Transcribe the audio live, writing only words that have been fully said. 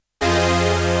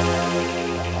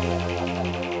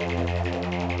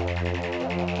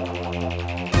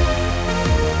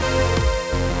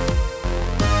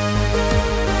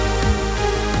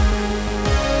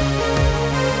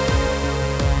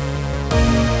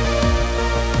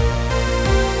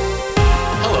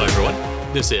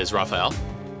This is Raphael.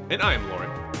 And I'm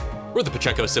Lauren. We're the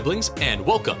Pacheco siblings, and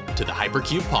welcome to the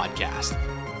Hypercube Podcast,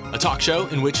 a talk show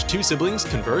in which two siblings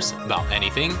converse about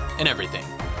anything and everything.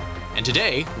 And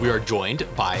today, we are joined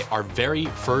by our very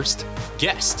first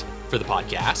guest for the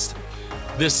podcast.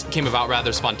 This came about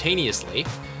rather spontaneously.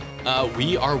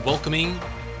 We are welcoming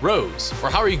Rose, or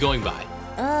how are you going by?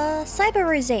 Cyber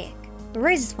Rosaic.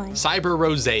 Rose is fine. Cyber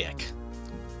Rosaic.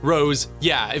 Rose,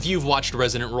 yeah, if you've watched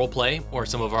Resident Roleplay or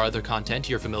some of our other content,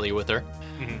 you're familiar with her.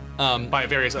 Mm-hmm. By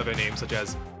various other names, such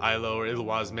as Ilo or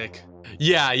Ilwazmik.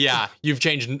 Yeah. You've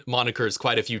changed monikers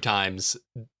quite a few times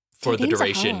for the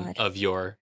duration of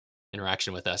your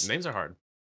interaction with us. Names are hard.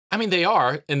 I mean, they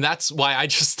are, and that's why I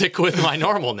just stick with my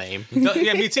normal name.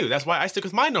 Yeah, me too. That's why I stick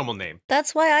with my normal name.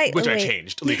 That's why I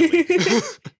changed legally.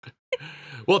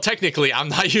 Well, technically, I'm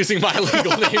not using my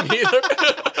legal name either.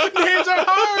 Names are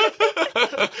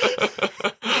hard.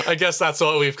 I guess that's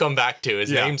what we've come back to,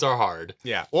 is names are hard.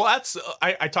 Yeah. Well, that's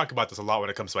I talk about this a lot when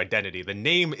it comes to identity. The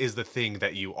name is the thing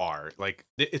that you are. Like,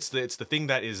 it's the thing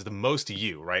that is the most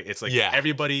you, right? It's like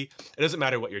everybody, it doesn't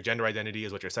matter what your gender identity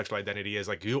is, what your sexual identity is,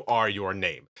 like you are your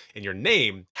name. And your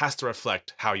name has to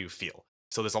reflect how you feel.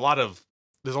 So there's a lot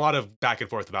of back and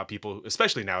forth about people,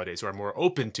 especially nowadays, who are more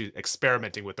open to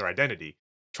experimenting with their identity,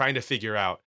 trying to figure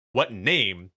out what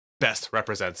name best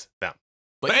represents them.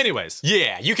 But anyways.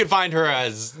 Yeah, you can find her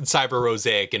as Cyber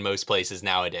Rosaic in most places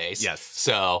nowadays. Yes.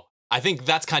 So I think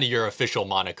that's kind of your official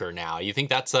moniker now. You think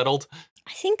that's settled?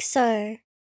 I think so.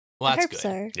 Well, that's I hope good.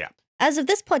 so. Yeah. As of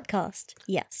this podcast,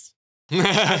 yes.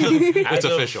 It's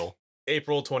official.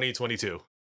 April 2022.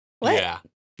 What?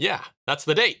 Yeah, that's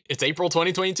the date. It's April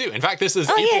 2022. In fact, this is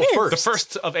April 1st. The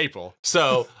 1st of April.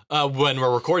 So when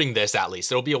we're recording this, at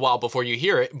least, it'll be a while before you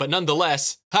hear it. But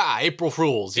nonetheless, April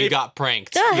Fools, you got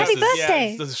pranked. Happy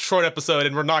birthday. Yeah, this is a short episode,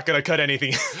 and we're not going to cut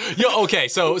anything. Okay,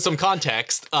 so some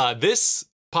context. This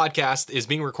podcast is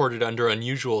being recorded under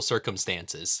unusual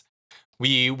circumstances.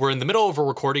 We were in the middle of a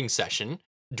recording session,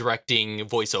 directing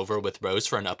voiceover with Rose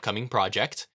for an upcoming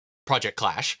project, Project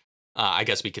Clash. I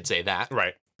guess we could say that.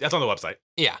 Right. That's on the website.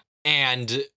 Yeah.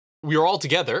 And we were all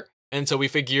together. And so we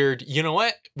figured, you know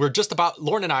what?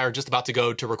 Lauren and I are just about to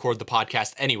go to record the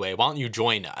podcast anyway. Why don't you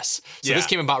join us? So this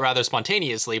came about rather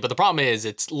spontaneously. But the problem is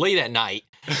it's late at night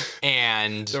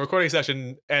and the recording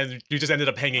session, and you just ended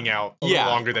up hanging out a little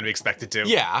longer than we expected to.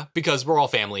 Yeah, because we're all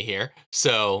family here.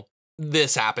 So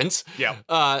this happens. Yeah.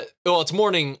 Well, it's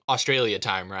morning Australia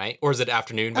time, right? Or is it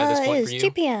afternoon by this point for you?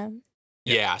 2 p.m.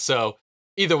 Yeah. So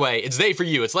either way, it's day for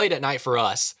you. It's late at night for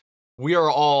us. We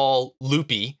are all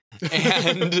loopy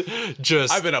and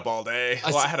just... I've been up all day.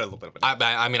 Well, I had a little bit of a nap.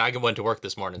 I mean, I went to work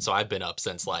this morning, so I've been up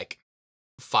since like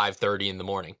 5:30 in the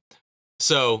morning.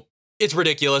 So it's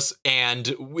ridiculous,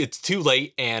 and it's too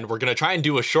late, and we're going to try and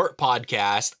do a short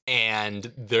podcast,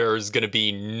 and there's going to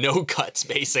be no cuts,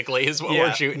 basically, is what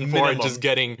we're shooting for, and just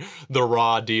getting the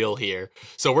raw deal here.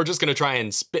 So we're just going to try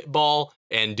and spitball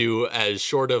and do as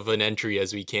short of an entry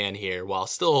as we can here while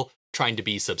still trying to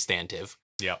be substantive.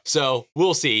 Yeah. So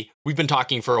we'll see. We've been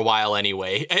talking for a while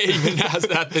anyway, even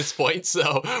at this point.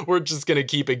 So we're just going to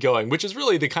keep it going, which is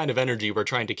really the kind of energy we're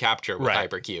trying to capture with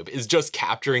Hypercube, is just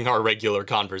capturing our regular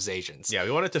conversations. Yeah,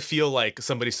 we want it to feel like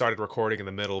somebody started recording in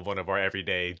the middle of one of our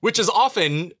everyday... Which is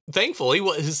often, thankfully,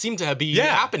 what has seemed to be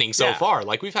happening so far.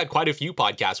 Like, we've had quite a few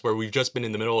podcasts where we've just been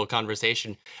in the middle of a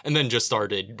conversation and then just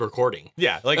started recording.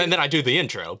 Yeah. And then I do the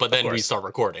intro, but then we start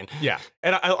recording. Yeah.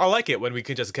 And I like it when we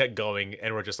can just get going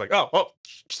and we're just like, oh,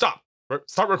 stop.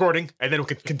 Start recording, and then we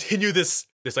can continue this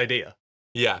idea.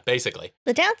 Yeah, basically.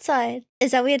 The downside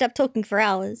is that we end up talking for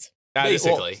hours.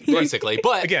 Basically.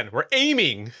 But again, we're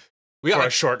aiming for a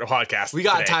short podcast. We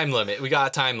got a time limit. We got a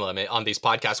time limit on these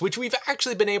podcasts, which we've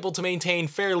actually been able to maintain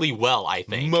fairly well, I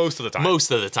think. Most of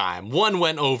the time. One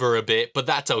went over a bit, but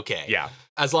that's okay. Yeah.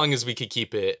 As long as we could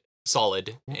keep it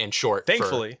solid and short.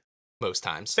 Thankfully. Most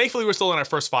times. Thankfully, we're still in our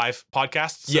first 5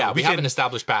 podcasts. So we haven't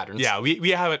established patterns. Yeah,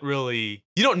 we haven't really...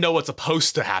 You don't know what's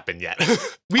supposed to happen yet.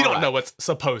 We don't know what's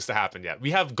supposed to happen yet. We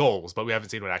have goals, but we haven't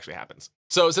seen what actually happens.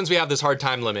 So since we have this hard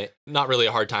time limit, not really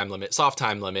a hard time limit, soft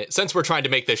time limit, since we're trying to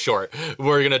make this short,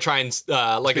 we're going to try and,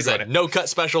 like I said, no cut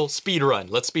special, speed run.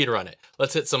 Let's speed run it.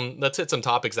 Let's hit some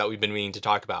topics that we've been meaning to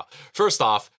talk about. First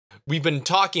off, we've been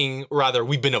avoiding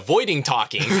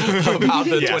talking about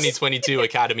the 2022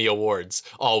 Academy Awards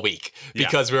all week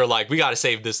because we were like, we got to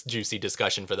save this juicy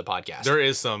discussion for the podcast.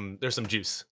 There's some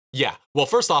juice. Yeah. Well,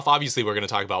 first off, obviously we're going to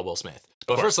talk about Will Smith,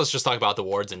 but first let's just talk about the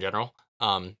awards in general.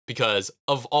 Because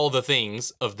of all the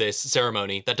things of this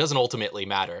ceremony that doesn't ultimately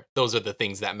matter, those are the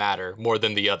things that matter more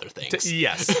than the other things.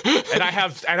 Yes, and I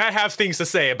have things to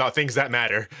say about things that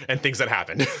matter and things that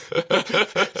happen.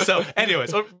 So,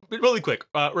 anyways, really quick,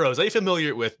 Rose, are you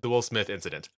familiar with the Will Smith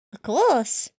incident? Of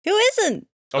course. Who isn't?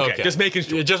 Okay, just making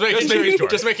sure. Just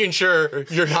making sure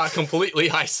you're not completely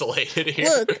isolated here.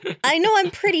 Look, I know I'm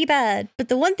pretty bad, but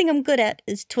the one thing I'm good at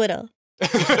is Twitter.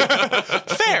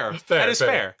 Fair. That is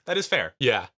fair. That is fair.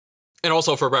 Yeah. And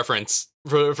also for reference,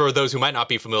 for those who might not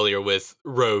be familiar with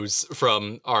Rose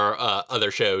from our other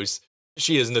shows,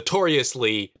 she is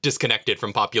notoriously disconnected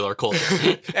from popular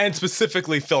culture. And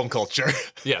specifically film culture.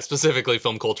 Yeah, specifically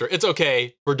film culture. It's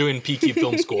okay. We're doing PQ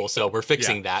Film School, so we're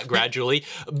fixing that gradually,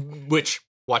 which...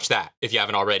 Watch that if you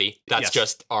haven't already. That's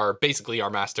just basically our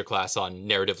masterclass on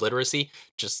narrative literacy.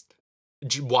 Just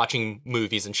watching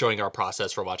movies and showing our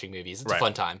process for watching movies. It's a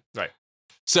fun time. Right.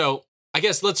 So I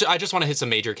guess I just want to hit some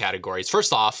major categories.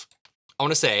 First off, I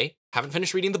want to say, haven't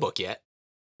finished reading the book yet,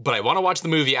 but I want to watch the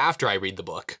movie after I read the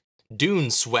book. Dune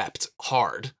swept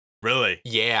hard. Really?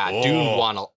 Yeah, Whoa. Dune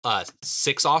won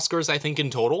 6 Oscars, I think,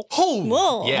 in total.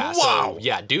 Whoa. Yeah, wow. So,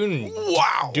 yeah, Dune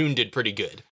did pretty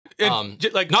good.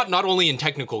 Like not only in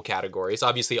technical categories,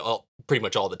 obviously pretty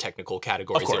much all the technical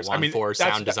categories it won for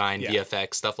sound design,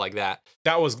 VFX, stuff like that.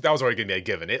 That was already going to be a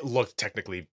given. It looked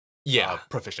technically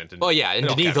proficient. And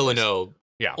Denis Villeneuve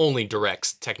only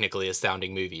directs technically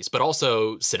astounding movies, but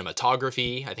also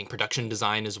cinematography, I think production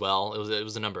design as well. It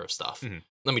was a number of stuff. Mm-hmm.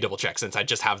 Let me double check since I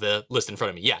just have the list in front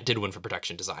of me. Yeah, it did win for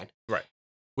production design. Right.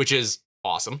 Which is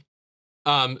awesome.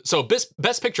 So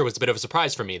Best Picture was a bit of a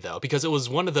surprise for me, though, because it was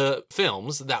one of the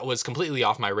films that was completely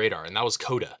off my radar, and that was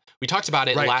Coda. We talked about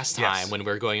it last time when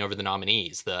we were going over the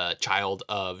nominees, the Child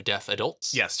of Deaf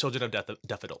Adults. Yes, Children of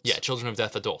Deaf Adults. Yeah, Children of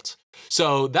Deaf Adults.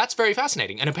 So that's very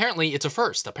fascinating, and apparently it's a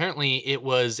first. Apparently it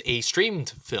was a streamed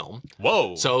film.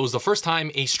 Whoa. So it was the first time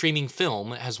a streaming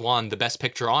film has won the Best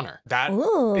Picture honor. That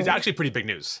is actually pretty big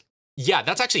news. Yeah,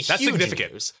 that's actually huge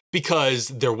significant news, because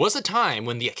there was a time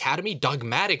when the Academy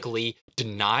dogmatically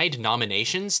denied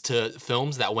nominations to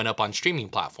films that went up on streaming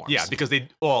platforms. Yeah, because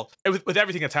with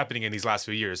everything that's happening in these last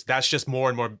few years, that's just more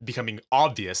and more becoming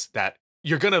obvious that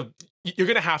you're gonna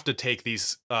have to take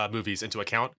these movies into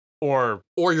account, or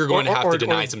you're going to have to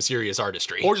deny some serious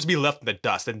artistry, or just be left in the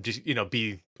dust and just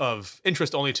be of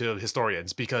interest only to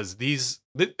historians, because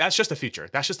that's just a feature.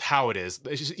 That's just how it is.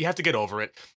 You have to get over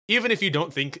it, even if you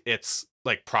don't think it's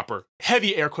like proper,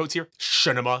 heavy air quotes here,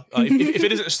 cinema.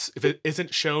 If it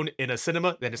isn't shown in a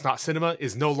cinema, then it's not cinema.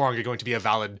 Is no longer going to be a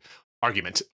valid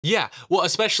argument. Yeah, well,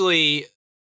 especially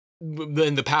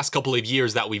in the past couple of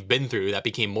years that we've been through, that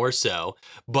became more so.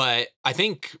 But I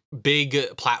think big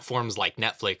platforms like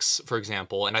Netflix, for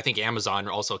example, and I think Amazon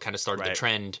also kind of started the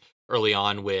trend early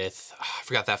on with, I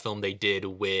forgot that film they did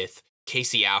with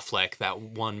Casey Affleck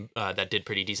that did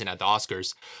pretty decent at the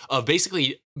Oscars, of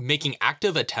basically making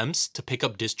active attempts to pick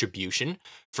up distribution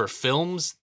for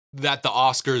films that the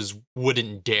Oscars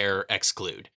wouldn't dare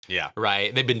exclude. Yeah.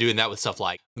 Right? They've been doing that with stuff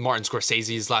like Martin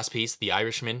Scorsese's last piece, The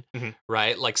Irishman,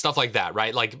 right? Like stuff like that,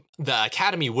 right? Like the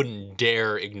Academy wouldn't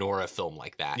dare ignore a film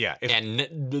like that. Yeah. And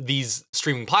these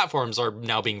streaming platforms are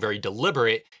now being very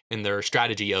deliberate in their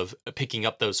strategy of picking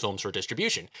up those films for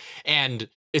distribution. And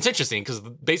it's interesting because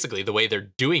basically the way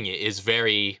they're doing it is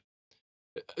very...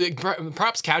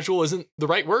 perhaps casual isn't the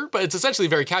right word, but it's essentially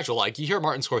very casual. Like you hear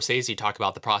Martin Scorsese talk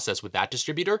about the process with that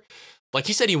distributor. Like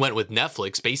he said he went with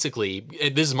Netflix. Basically,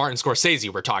 this is Martin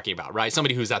Scorsese we're talking about, right?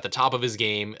 Somebody who's at the top of his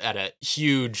game at a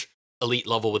huge elite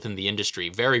level within the industry,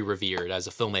 very revered as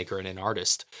a filmmaker and an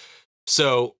artist.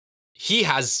 So he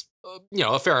has,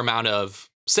 a fair amount of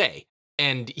say.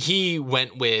 And he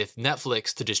went with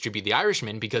Netflix to distribute The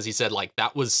Irishman because he said, like,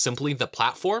 that was simply the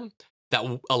platform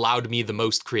that allowed me the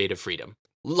most creative freedom.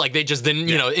 Like, they just didn't,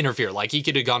 interfere. Like, he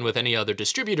could have gone with any other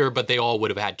distributor, but they all would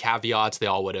have had caveats. They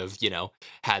all would have,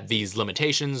 had these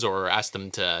limitations or asked them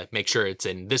to make sure it's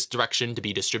in this direction to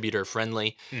be distributor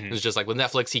friendly. Mm-hmm. It was just like with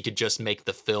Netflix, he could just make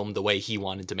the film the way he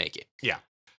wanted to make it. Yeah.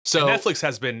 So and Netflix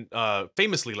has been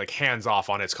famously like hands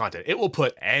off on its content. It will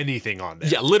put anything on there.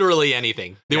 Yeah, literally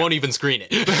anything. They won't even screen it.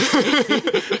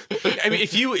 I mean,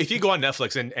 if you go on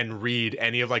Netflix and read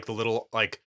any of like the little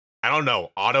like, I don't know,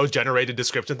 auto-generated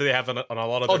descriptions that they have on a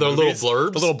lot of their movies, little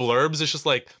blurbs. The little blurbs. It's just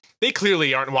like they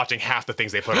clearly aren't watching half the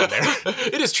things they put on there.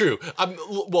 It is true.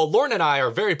 Well, Lauren and I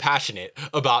are very passionate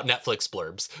about Netflix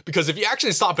blurbs because if you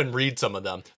actually stop and read some of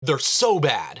them, they're so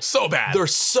bad. So bad. They're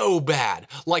so bad.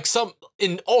 Like some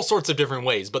in all sorts of different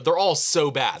ways, but they're all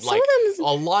so bad. Some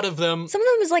of them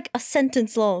is like a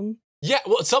sentence long. Yeah,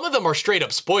 well, some of them are straight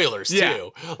up spoilers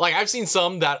too. Like I've seen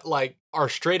some that like are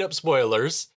straight up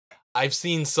spoilers. I've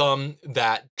seen some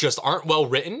that just aren't well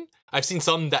written. I've seen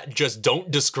some that just don't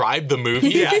describe the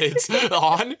movie that it's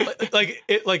on.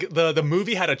 The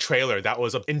movie had a trailer that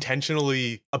was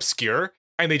intentionally obscure,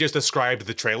 and they just described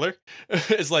the trailer.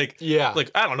 It's like,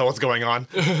 I don't know what's going on.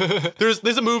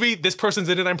 There's a movie, this person's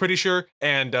in it, I'm pretty sure,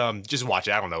 and just watch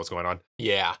it. I don't know what's going on.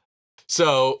 Yeah.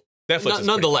 So Netflix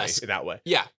nonetheless, in that way.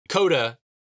 Yeah, Coda,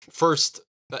 first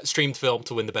streamed film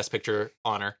to win the Best Picture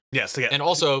honor. Yes, and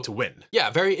also to win. Yeah,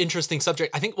 very interesting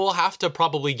subject. I think we'll have to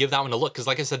probably give that one a look because,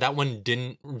 like I said, that one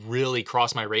didn't really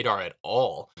cross my radar at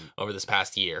all over this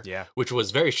past year. Yeah, which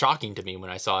was very shocking to me when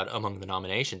I saw it among the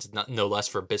nominations, no less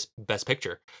for Best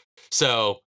Picture.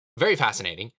 So very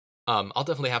fascinating. I'll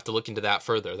definitely have to look into that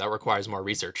further. That requires more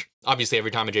research. Obviously,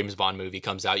 every time a James Bond movie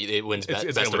comes out, it wins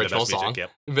Best Original Song.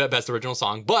 Best Original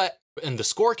Song. But in the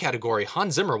score category,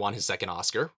 Hans Zimmer won his second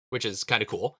Oscar, which is kind of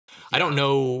cool. Yeah. I don't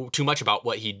know too much about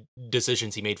what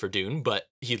decisions he made for Dune, but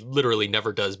he literally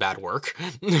never does bad work.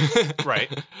 Right.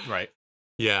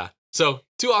 Yeah. So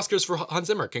 2 Oscars for Hans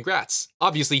Zimmer. Congrats.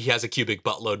 Obviously, he has a cubic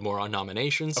buttload more on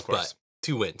nominations, but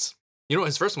 2 wins. You know what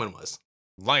his first one was?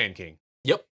 Lion King.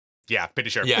 Yep. Yeah, pretty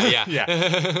sure.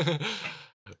 Yeah.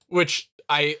 Which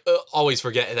I always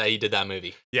forget that he did that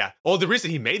movie. Yeah. Well, the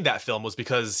reason he made that film was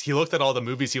because he looked at all the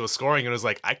movies he was scoring and was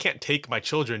like, I can't take my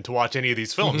children to watch any of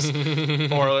these films.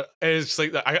 Or it's just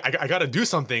like, I got to do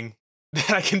something that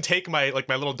I can take my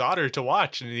little daughter to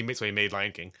watch. And he made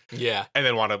Lion King. Yeah. And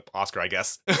then won an Oscar, I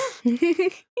guess.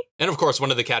 And of course, one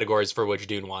of the categories for which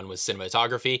Dune won was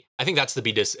cinematography. I think that's to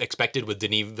be expected with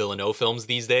Denis Villeneuve films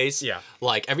these days. Yeah.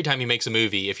 Like, every time he makes a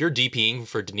movie, if you're DPing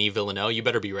for Denis Villeneuve, you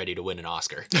better be ready to win an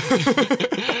Oscar.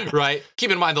 Right? Keep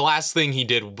in mind, the last thing he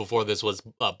did before this was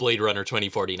Blade Runner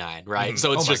 2049, right?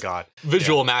 So it's just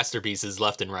visual masterpieces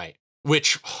left and right.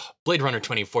 Which, Blade Runner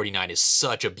 2049 is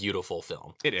such a beautiful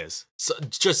film. It is. So,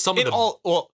 just some of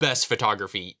the best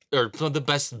photography, or some of the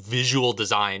best visual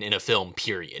design in a film,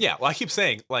 period. Yeah, well, I keep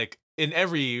saying, like, in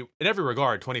every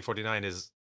regard, 2049 is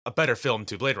a better film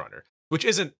to Blade Runner, which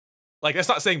isn't, like, that's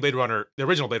not saying Blade Runner, the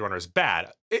original Blade Runner, is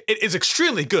bad. It is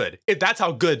extremely good. That's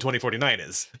how good 2049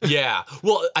 is. Yeah.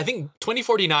 Well, I think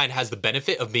 2049 has the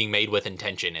benefit of being made with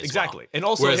intention as exactly. well. And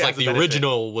also, whereas like the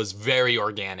original was very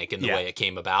organic in the way it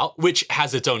came about, which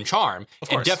has its own charm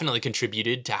and definitely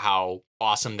contributed to how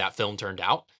awesome that film turned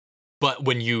out. But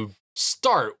when you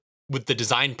start with the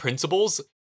design principles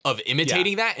of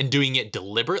imitating that and doing it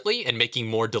deliberately and making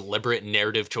more deliberate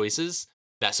narrative choices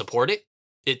that support it,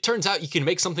 it turns out you can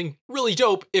make something really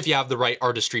dope if you have the right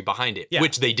artistry behind it,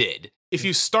 which they did. If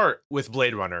you start with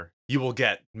Blade Runner, you will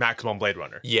get maximum Blade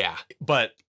Runner. Yeah.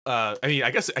 But, I mean,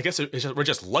 I guess we're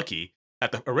just lucky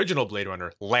that the original Blade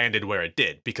Runner landed where it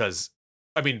did because,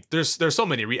 I mean, there's so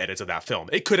many re-edits of that film.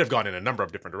 It could have gone in a number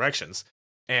of different directions.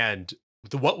 And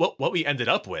what we ended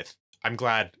up with, I'm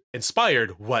glad,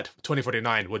 inspired what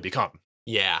 2049 would become.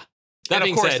 Yeah. That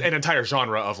and of course, an entire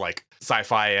genre of, like,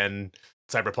 sci-fi and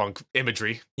cyberpunk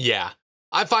imagery. Yeah.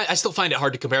 I still find it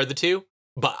hard to compare the two,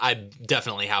 but I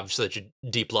definitely have such a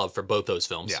deep love for both those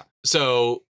films. Yeah.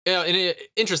 So,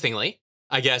 interestingly,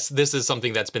 I guess this is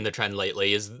something that's been the trend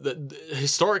lately, is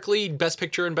historically Best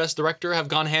Picture and Best Director have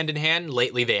gone hand in hand.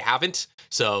 Lately, they haven't.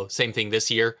 So, same thing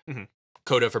this year. Mm-hmm.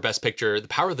 Coda for Best Picture, The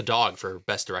Power of the Dog for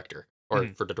Best Director, or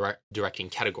for the directing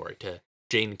category to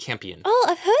Jane Campion. Oh,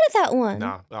 I've heard of that one.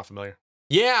 No, not familiar.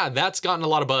 Yeah, that's gotten a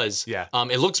lot of buzz. Yeah.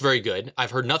 It looks very good.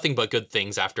 I've heard nothing but good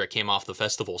things after it came off the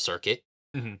festival circuit.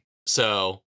 Mm-hmm.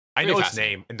 So, I know its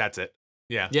name, and that's it.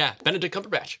 Yeah. Yeah, Benedict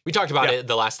Cumberbatch. We talked about it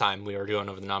the last time we were going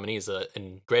over the nominees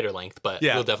in greater length, but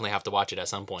we'll definitely have to watch it at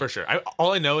some point. For sure.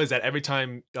 All I know is that every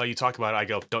time you talk about it, I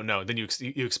go, don't know. Then you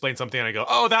explain something, and I go,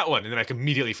 oh, that one. And then I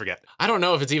immediately forget. I don't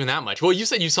know if it's even that much. Well, you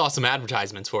said you saw some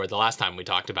advertisements for it the last time we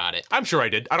talked about it. I'm sure I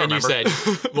did. I don't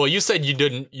remember. You said you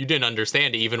didn't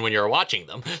understand it even when you were watching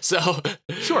them. So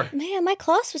sure. Man, my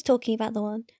class was talking about the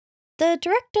one. The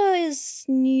director is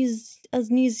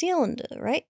New Zealander,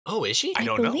 right? Oh, is she? I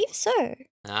don't know. I believe so.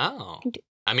 Oh.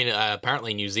 I mean,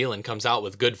 apparently New Zealand comes out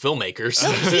with good filmmakers.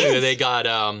 Oh, they got,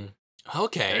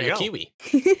 a Kiwi.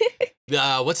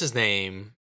 What's his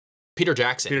name? Peter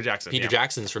Jackson. Peter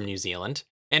Jackson's from New Zealand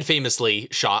and famously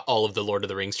shot all of the Lord of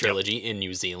the Rings trilogy in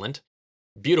New Zealand.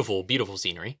 Beautiful, beautiful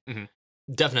scenery. Mm-hmm.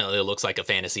 Definitely looks like a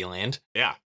fantasy land.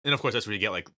 Yeah. And of course, that's where you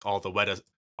get like all the Weta.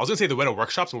 I was going to say the Weta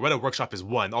workshops, but Weta workshop is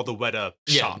one. All the Weta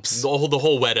shops. The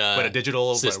whole Weta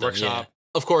digital system, Weta workshop. Yeah.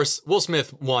 Of course, Will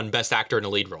Smith won Best Actor in a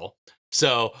Lead Role.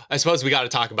 So I suppose we got to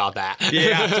talk about that.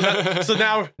 Yeah. So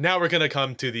now we're going to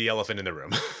come to the elephant in the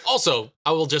room. Also,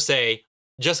 I will just say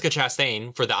Jessica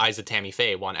Chastain for The Eyes of Tammy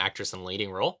Faye won Actress in a Leading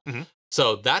Role. Mm-hmm.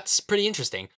 So that's pretty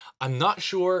interesting. I'm not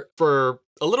sure, for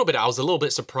a little bit, I was a little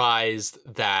bit surprised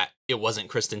that it wasn't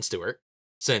Kristen Stewart,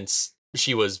 since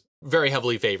she was very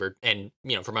heavily favored and,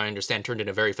 from what I understand, turned in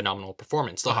a very phenomenal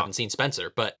performance. Still haven't seen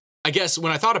Spencer, but I guess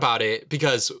when I thought about it,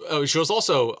 because she was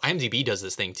also, IMDb does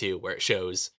this thing too, where it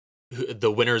shows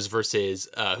the winners versus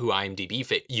who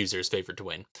IMDb users favored to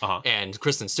win. And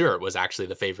Kristen Stewart was actually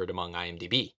the favorite among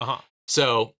IMDb.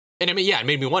 So, and I mean, yeah, it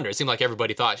made me wonder. It seemed like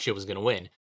everybody thought she was going to win.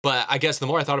 But I guess the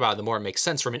more I thought about it, the more it makes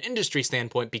sense from an industry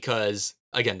standpoint, because,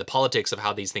 again, the politics of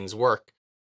how these things work.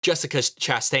 Jessica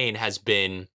Chastain has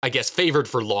been, I guess, favored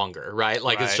for longer, right?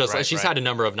 Like, it's just, she's had a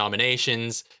number of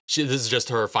nominations. This is just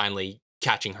her finally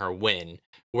catching her win.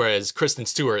 Whereas Kristen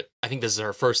Stewart, I think this is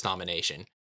her first nomination.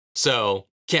 So,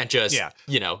 can't just,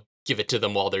 give it to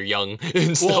them while they're young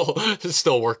and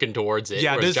still working towards it.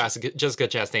 Yeah, whereas Jessica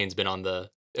Chastain's been on the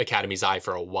Academy's eye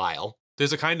for a while.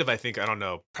 There's a kind of, I think,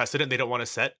 precedent they don't want to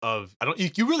set of,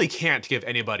 you really can't give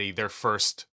anybody their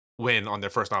first win on their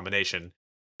first nomination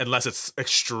unless it's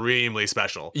extremely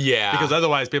special. Yeah. Because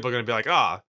otherwise people are going to be like,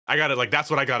 I got to, like, that's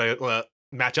what I got to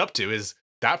match up to, is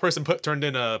that person turned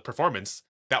in a performance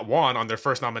that won on their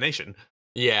first nomination.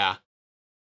 Yeah.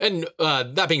 And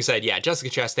that being said, yeah,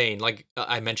 Jessica Chastain, like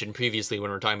I mentioned previously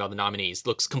when we were talking about the nominees,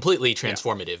 looks completely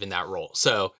transformative in that role.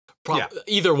 So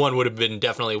either one would have been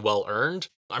definitely well earned.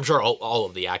 I'm sure all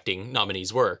of the acting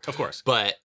nominees were. Of course.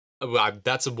 But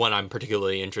that's one I'm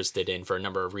particularly interested in for a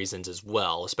number of reasons as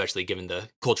well, especially given the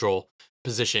cultural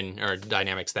position or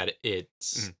dynamics that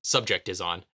its subject is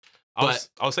on. I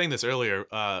was saying this earlier,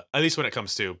 at least when it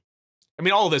comes to, I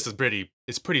mean, all of this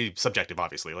is pretty subjective,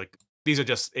 obviously. Like, these are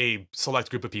just a select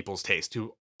group of people's taste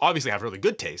who obviously have really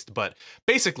good taste, but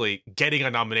basically getting a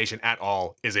nomination at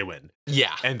all is a win.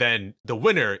 Yeah. And then the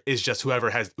winner is just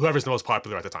whoever's the most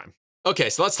popular at the time.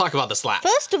 Okay, so let's talk about the slap.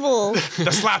 First of all,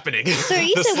 the slappening. So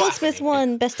you said Will Smith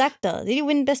won Best Actor. Did he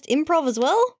win Best Improv as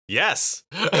well? Yes.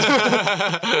 That's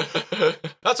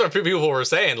what people were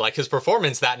saying. Like, his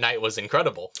performance that night was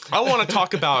incredible. I want to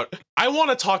talk about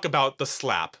the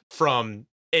slap from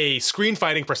a screen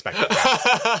fighting perspective.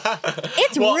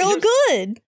 It's real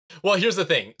good. Well, here's the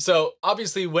thing. So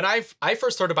obviously, when I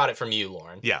first heard about it from you,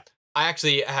 Lauren, I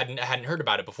actually hadn't heard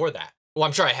about it before that. Well,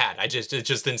 I'm sure I had. It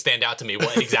just didn't stand out to me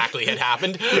what exactly had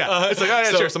happened. It's like,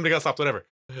 sure, somebody got stopped, whatever.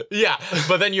 Yeah,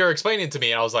 but then you're explaining it to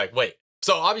me, and I was like, wait.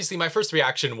 So obviously, my first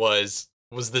reaction was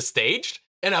this staged?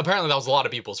 And apparently, that was a lot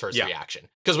of people's first reaction.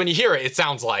 Because when you hear it, it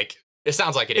sounds like it is.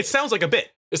 It sounds like a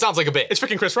bit. It sounds like a bit. It's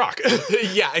freaking Chris Rock.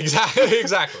 Yeah,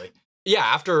 exactly. Yeah,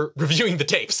 after reviewing the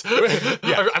tapes.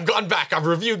 I've gone back. I've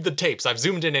reviewed the tapes. I've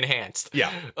zoomed in enhanced.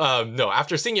 Yeah. No,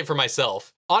 after seeing it for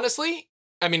myself, honestly,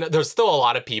 I mean, there's still a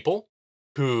lot of people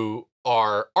who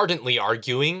are ardently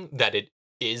arguing that it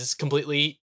is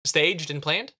completely staged and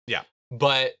planned. Yeah.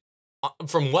 But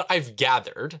from what I've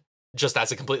gathered, just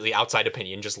as a completely outside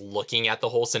opinion, just looking at the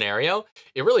whole scenario,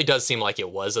 it really does seem like it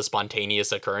was a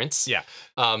spontaneous occurrence. Yeah.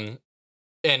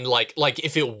 And like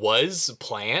if it was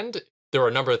planned, there were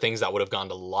a number of things that would have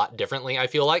gone a lot differently, I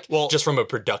feel like. Well, just from a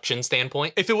production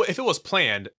standpoint. If it was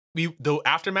planned, the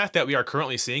aftermath that we are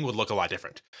currently seeing would look a lot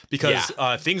different, because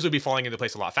things would be falling into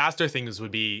place a lot faster. Things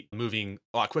would be moving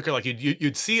a lot quicker. Like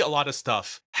you'd see a lot of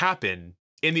stuff happen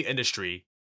in the industry,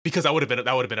 because that would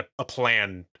have been a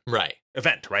planned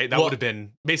event, right? That would have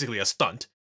been basically a stunt,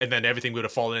 and then everything would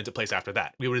have fallen into place after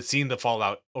that. We would have seen the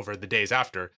fallout over the days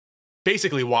after,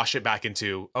 basically wash it back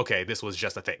into, okay, this was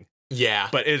just a thing. Yeah,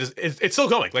 but it's still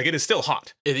going. Like, it is still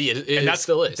hot. It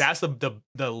still is. That's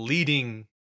the leading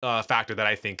factor that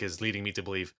I think is leading me to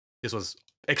believe this was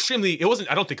extremely. It wasn't.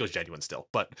 I don't think it was genuine still,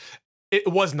 but it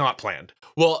was not planned.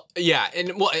 Well, yeah,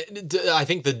 and I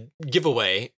think the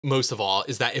giveaway most of all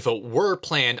is that if it were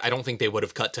planned, I don't think they would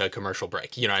have cut to a commercial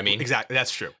break. You know what I mean? Exactly.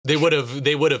 That's true. They would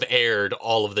have aired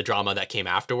all of the drama that came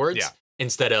afterwards. Yeah.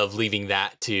 Instead of leaving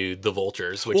that to the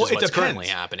vultures, which is what's currently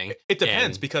happening. It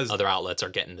depends, because other outlets are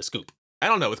getting the scoop. I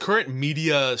don't know. With current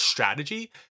media strategy,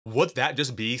 would that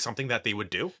just be something that they would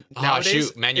do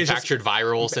nowadays? Manufactured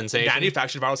viral sensations.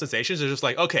 Manufactured viral sensations are just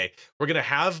like, okay, we're going to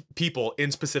have people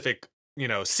in specific,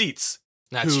 seats.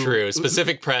 That's true.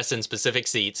 Specific press and specific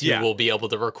seats who will be able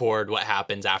to record what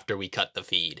happens after we cut the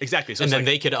feed. Exactly. So and then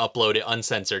they could upload it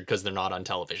uncensored because they're not on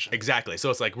television. Exactly. So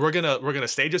it's like, we're gonna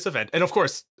stage this event. And of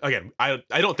course, again, I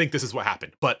don't think this is what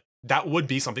happened, but that would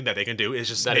be something that they can do, is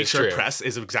just make sure press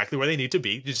is exactly where they need to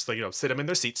be. You just sit them in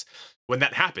their seats. When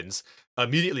that happens,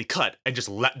 immediately cut and just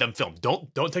let them film.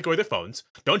 Don't take away their phones.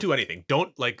 Don't do anything.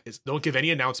 Don't give any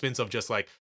announcements of just like,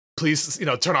 please,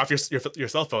 turn off your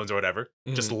cell phones or whatever.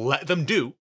 Mm-hmm. Just let them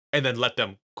do, and then let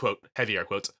them, quote, heavy air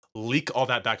quotes, leak all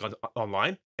that back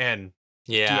online and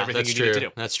do everything you need to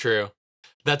do. That's true.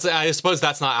 I suppose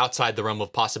that's not outside the realm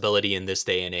of possibility in this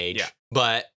day and age. Yeah.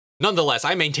 But nonetheless,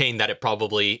 I maintain that it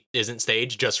probably isn't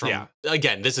staged just from,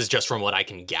 again, this is just from what I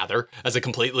can gather as a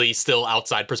completely still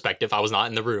outside perspective. I was not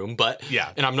in the room, but,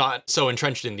 and I'm not so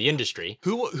entrenched in the industry.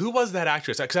 Who was that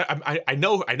actress? Because I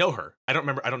know her. I don't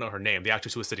know her name. The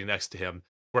actress who was sitting next to him,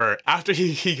 where after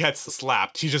he gets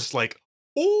slapped, she's just like,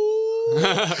 ooh.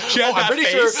 I'm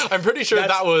pretty sure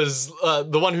that was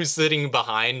the one who's sitting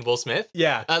behind Will Smith.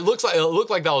 Yeah, it looked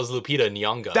like that was Lupita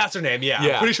Nyong'o. That's her name. Yeah,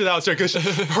 I'm pretty sure that was her because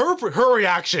her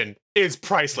reaction is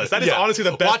priceless. That is honestly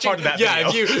the best part of that video.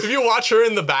 If you watch her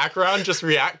in the background just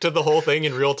react to the whole thing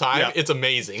in real time, it's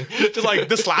amazing. Just like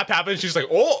the slap happens, she's like,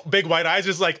 oh, big white eyes,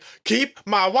 just like, keep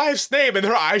my wife's name, and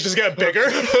her eyes just get bigger,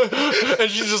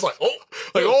 and she's just like,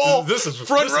 oh, this is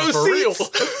front row for real.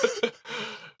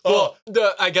 Well,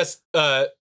 I guess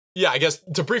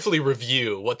to briefly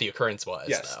review what the occurrence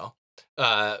was,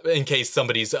 though, in case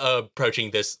somebody's approaching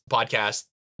this podcast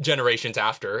generations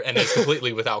after and is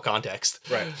completely without context.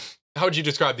 Right. How would you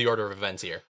describe the order of events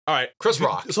here? All right, Chris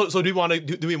Rock. So do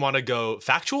we want to go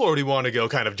factual or do we want to go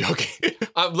kind of joking?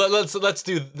 Let's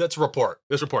report.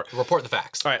 Let's report the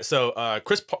facts. All right. So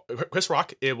Chris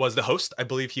Rock, it was the host. I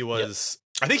believe he was.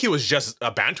 I think he was just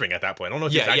bantering at that point. I don't know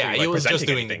if he was just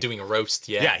doing a roast.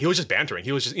 Yeah, he was just bantering.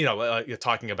 He was just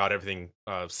talking about everything,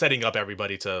 setting up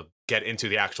everybody to get into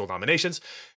the actual nominations.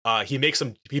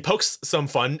 He pokes some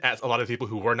fun at a lot of people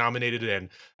who were nominated, and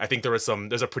I think there's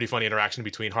a pretty funny interaction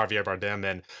between Javier Bardem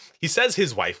and he says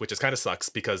his wife, which is kind of sucks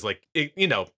because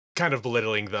kind of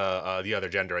belittling the other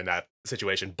gender in that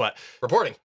situation. But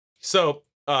reporting. So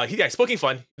he's poking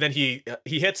fun. Then he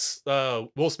hits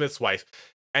Will Smith's wife.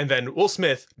 And then Will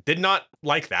Smith did not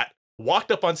like that,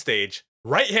 walked up on stage,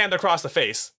 right hand across the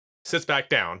face, sits back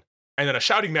down, and then a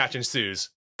shouting match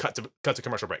ensues, cut to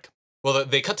commercial break. Well,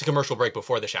 they cut to commercial break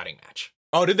before the shouting match.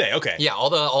 Oh, did they? Okay. Yeah, all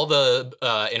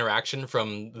the interaction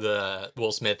from the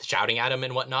Will Smith shouting at him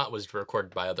and whatnot was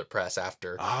recorded by other press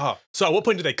after. Ah, so at what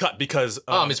point did they cut? Because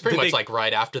it's pretty much like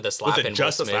right after the slap, and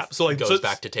Will Smith goes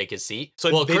back to take his seat.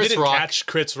 So they didn't catch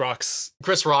Chris Rock's.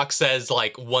 Chris Rock says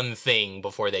like one thing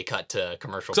before they cut to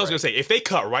commercial. So break. I was gonna say, if they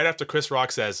cut right after Chris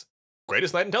Rock says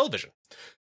 "greatest night in television,"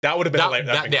 that would have been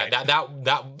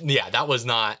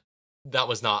that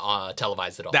was not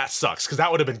televised at all. That sucks, because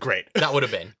that would have been great. That would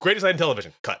have been. Greatest night in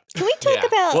television. Cut. Can we talk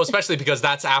about... Well, especially because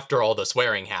that's after all the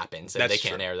swearing happens, and they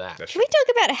can't air that. Can we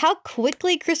talk about how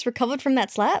quickly Chris recovered from that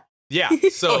slap? Yeah.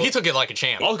 So he took it like a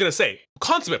champ. I was going to say,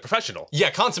 consummate professional. Yeah,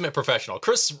 consummate professional.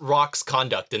 Chris Rock's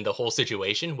conduct in the whole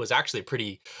situation was actually a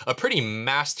pretty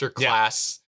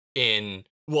masterclass in...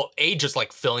 Well, just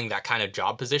like filling that kind of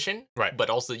job position, right? But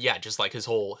also, just like his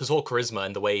whole charisma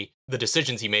and the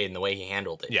decisions he made and the way he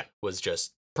handled it, was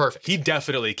just perfect. He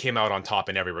definitely came out on top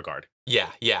in every regard. Yeah.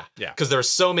 Because there's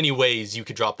so many ways you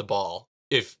could drop the ball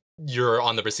if you're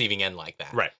on the receiving end like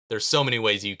that. Right. There's so many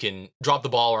ways you can drop the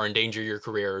ball or endanger your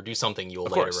career or do something you'll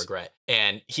later regret.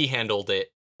 And he handled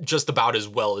it just about as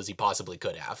well as he possibly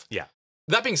could have. Yeah.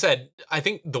 That being said, I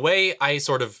think the way I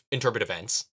sort of interpret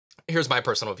events, here's my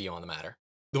personal view on the matter.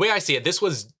 The way I see it, this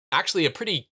was actually a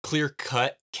pretty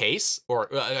clear-cut case, or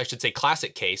I should say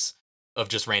classic case, of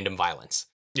just random violence.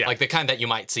 Yeah. Like the kind that you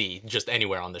might see just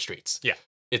anywhere on the streets. Yeah.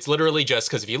 It's literally just,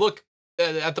 because if you look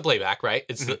at the playback, right,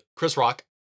 it's Chris Rock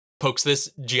pokes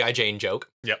this G.I. Jane joke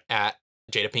at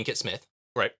Jada Pinkett Smith.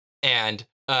 Right. And...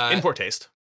 in poor taste.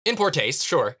 In poor taste,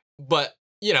 sure. But,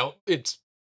 it's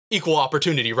equal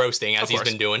opportunity roasting, as he's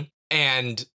been doing.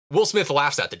 And Will Smith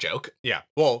laughs at the joke. Yeah.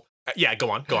 Well... yeah, go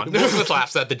on. Will Smith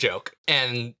laughs at the joke,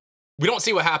 and we don't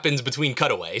see what happens between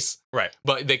cutaways. Right.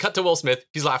 But they cut to Will Smith,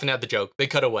 he's laughing at the joke, they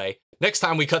cut away. Next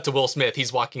time we cut to Will Smith,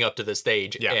 he's walking up to the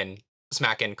stage and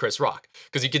smacking Chris Rock.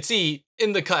 Because you could see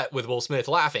in the cut with Will Smith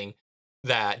laughing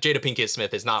that Jada Pinkett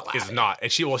Smith is not laughing. Is not.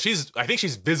 And I think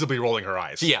she's visibly rolling her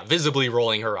eyes. Yeah, visibly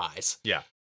rolling her eyes. Yeah.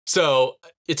 So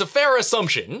it's a fair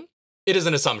assumption. It is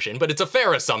an assumption, but it's a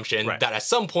fair assumption that at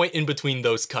some point in between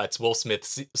those cuts, Will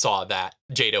Smith saw that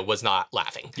Jada was not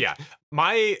laughing. Yeah. And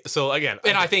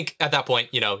I think at that point,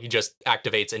 he just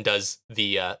activates and does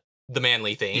the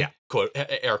manly thing, quote,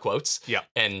 air quotes,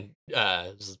 and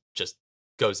just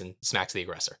goes and smacks the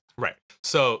aggressor. Right.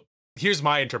 So here's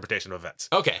my interpretation of events.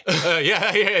 Okay.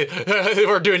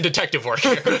 We're doing detective work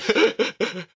here.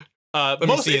 Let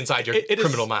me see inside your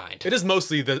criminal mind. It is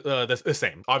mostly the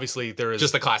same. Obviously, there is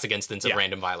just the classic instance of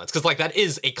random violence, because like that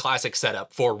is a classic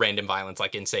setup for random violence,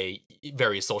 like in say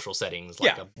various social settings,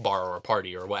 like a bar or a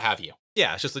party or what have you.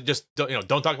 Yeah, it's just don't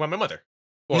talk about my mother,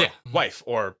 or wife,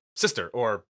 or sister,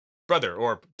 or brother,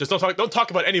 or just don't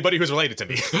talk about anybody who's related to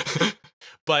me.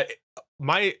 But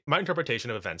my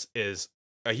interpretation of events is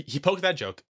he poked that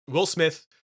joke. Will Smith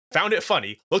found it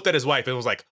funny, looked at his wife, and was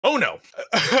like, "Oh no!"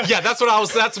 Yeah,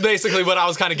 that's basically what I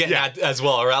was kind of getting at as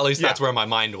well, or at least that's where my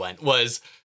mind went. Was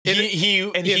he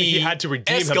had to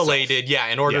redeem escalated,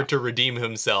 himself. in order to redeem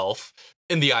himself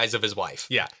in the eyes of his wife.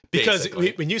 Yeah, because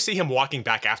when you see him walking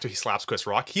back after he slaps Chris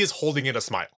Rock, he is holding in a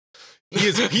smile. He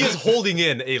is holding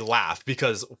in a laugh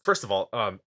because, first of all,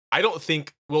 I don't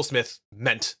think Will Smith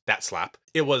meant that slap.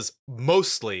 It was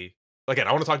mostly, again,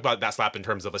 I want to talk about that slap in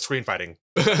terms of a screen fighting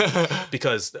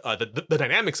because the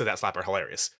dynamics of that slap are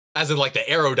hilarious. As in, like, the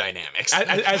aerodynamics.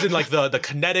 As in, like, the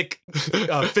kinetic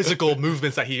physical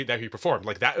movements that he performed.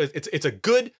 Like, that, it's a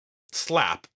good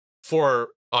slap for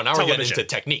now television. We're getting into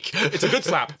technique. It's a good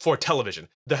slap for television.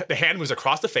 The hand moves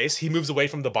across the face. He moves away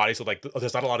from the body, so, like,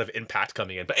 there's not a lot of impact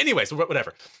coming in. But anyways,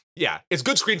 whatever. Yeah, it's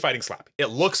good screen fighting slap. It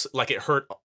looks like it hurt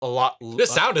a lot.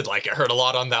 This sounded like it hurt a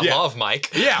lot on that lav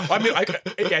mic. Yeah, I mean,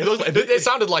 it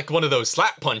sounded like one of those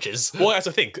slap punches. Well, that's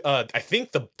the thing. I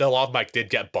think the lav mic did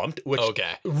get bumped, which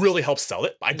really helps sell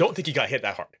it. I don't think he got hit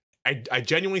that hard. I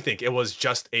genuinely think it was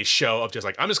just a show of just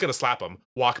like, I'm just going to slap him,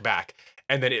 walk back,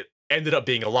 and then it ended up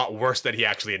being a lot worse than he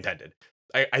actually intended.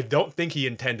 I don't think he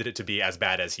intended it to be as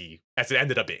bad as it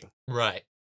ended up being. Right.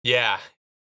 Yeah.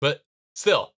 But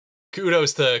still,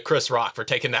 kudos to Chris Rock for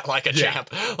taking that like a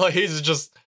champ. Like, he's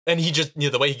just... And he just,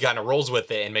 the way he kind of rolls with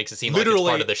it and makes it seem like it's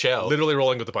part of the show. Literally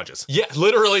rolling with the punches. Yeah,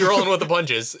 literally rolling with the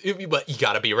punches. But you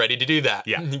got to be ready to do that.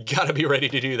 Yeah. You got to be ready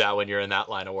to do that when you're in that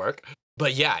line of work.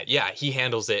 But yeah, he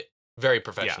handles it very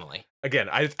professionally. Yeah. Again,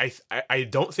 I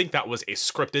don't think that was a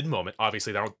scripted moment.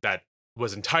 Obviously, that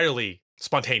was entirely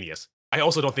spontaneous. I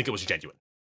also don't think it was genuine.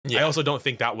 Yeah. I also don't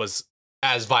think that was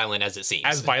as violent as it seems.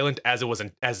 As violent as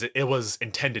it was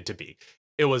intended to be.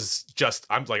 It was just,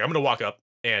 I'm going to walk up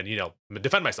and, I'm gonna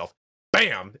defend myself.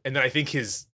 Bam! And then I think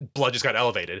his blood just got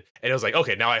elevated. And it was like,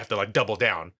 okay, now I have to, like, double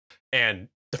down and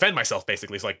defend myself,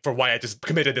 basically. It's like, for why I just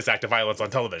committed this act of violence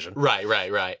on television.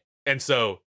 Right. And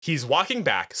so he's walking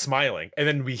back, smiling. And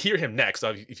then we hear him next.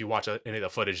 If you watch any of the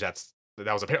footage that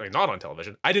was apparently not on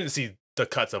television. I didn't see the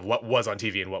cuts of what was on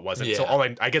TV and what wasn't. Yeah.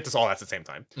 So I get this all at the same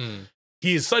time.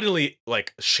 He is suddenly,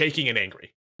 like, shaking and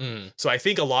angry. So I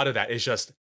think a lot of that is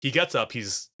just, he gets up, he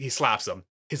slaps him.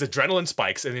 His adrenaline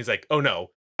spikes, and he's like, "Oh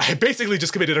no! I basically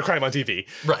just committed a crime on TV."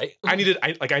 Right.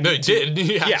 Did.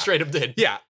 Yeah, straight up did.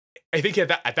 Yeah. I think at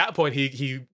that point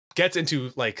he gets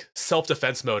into, like,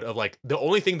 self-defense mode of, like, the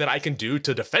only thing that I can do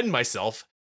to defend myself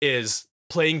is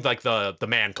playing, like, the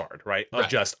man card, right? Of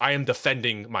just, I am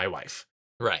defending my wife.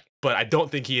 Right. But I don't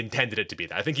think he intended it to be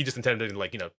that. I think he just intended to,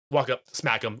 like, walk up,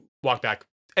 smack him, walk back,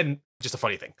 and just a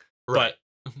funny thing. Right.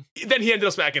 But then he ended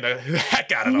up smacking the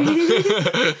heck out of him.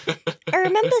 I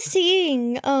remember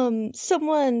seeing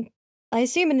someone, I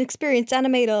assume an experienced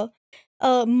animator,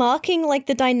 marking, like,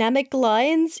 the dynamic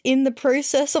lines in the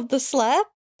process of the slap.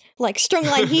 Like, strong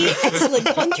line here, excellent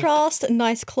contrast,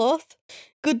 nice cloth,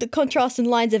 good contrast and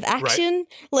lines of action.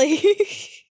 Right.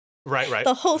 Like, right.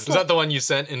 The whole slap. Is that the one you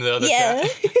sent in the other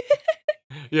chat?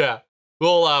 Yeah.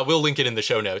 We'll link it in the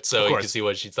show notes so you can see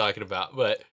what she's talking about.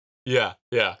 But yeah,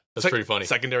 that's pretty funny.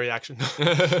 Secondary action.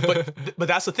 but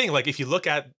that's the thing. Like, if you look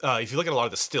at a lot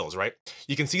of the stills, right,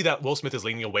 you can see that Will Smith is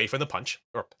leaning away from the punch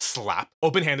or slap,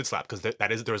 open-handed slap, because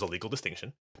there is a legal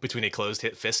distinction between a closed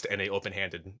hit fist and a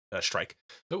open-handed strike.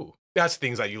 Ooh, that's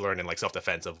things that you learn in, like,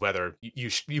 self-defense of whether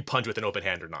you punch with an open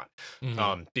hand or not,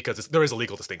 because there is a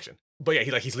legal distinction. But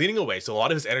yeah, he's leaning away, so a lot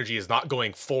of his energy is not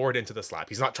going forward into the slap.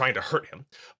 He's not trying to hurt him.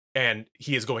 And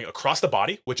he is going across the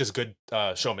body, which is good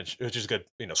showmanship, which is good,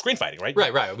 screen fighting, right?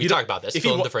 Right. We talked about this.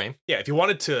 Fill in the frame. Yeah, if you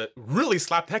wanted to really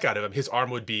slap the heck out of him, his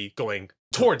arm would be going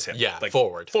towards him. Yeah, like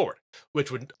forward,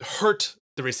 which would hurt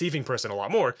the receiving person a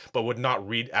lot more, but would not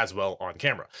read as well on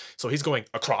camera. So he's going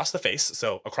across the face,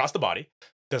 so across the body.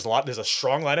 There's a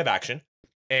strong line of action,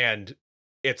 and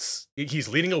he's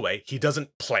leaning away. He doesn't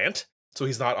plant, so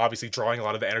he's not obviously drawing a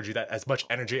lot of the energy, as much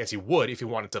energy as he would if he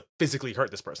wanted to physically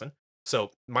hurt this person.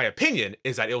 So my opinion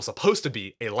is that it was supposed to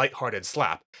be a lighthearted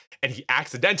slap, and he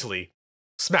accidentally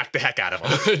smacked the heck out of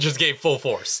him. Just gave full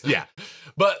force. Yeah.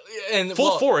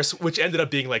 Full force, which ended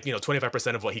up being, like,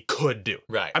 25% of what he could do.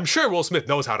 Right. I'm sure Will Smith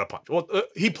knows how to punch. Well,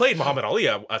 he played Muhammad Ali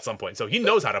at some point, so he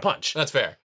knows how to punch. That's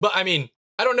fair. But I mean,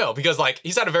 I don't know, because, like,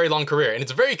 he's had a very long career, and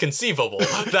it's very conceivable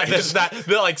that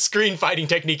like, screen fighting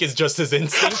technique is just his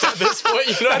instinct at this point.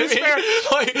 You know what I mean? Fair.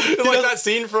 Like that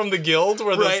scene from The Guild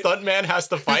where the stuntman has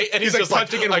to fight, and he's just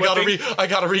like, I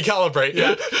gotta recalibrate.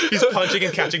 Yeah, he's punching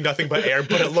and catching nothing but air,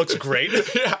 but it looks great. It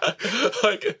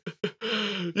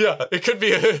could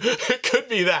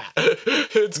be that.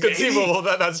 It's conceivable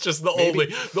that that's just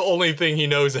the only thing he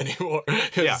knows anymore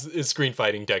is screen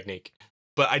fighting technique.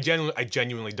 But I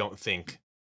genuinely don't think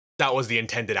that was the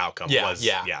intended outcome.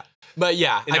 Yeah. But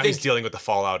yeah, and now he's dealing with the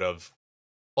fallout of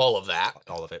all of that.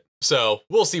 All of it. So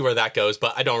we'll see where that goes,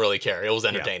 but I don't really care. It was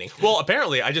entertaining. Yeah. Well,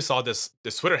 apparently, I just saw this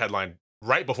Twitter headline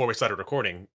right before we started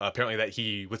recording. Apparently that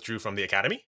he withdrew from the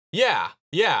Academy. Yeah,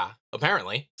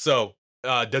 apparently. So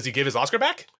does he give his Oscar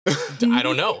back? I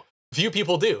don't know. Few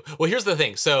people do. Well, here's the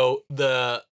thing. So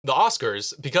the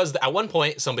Oscars, because at one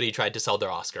point somebody tried to sell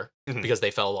their Oscar because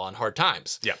they fell on hard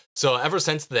times. Yeah. So ever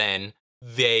since then,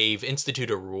 they've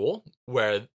instituted a rule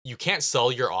where you can't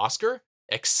sell your Oscar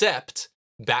except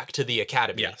back to the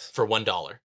Academy for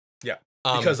 $1. Yeah.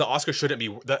 Because the Oscar shouldn't be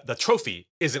the trophy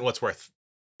isn't what's worth.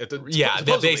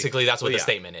 Basically that's what the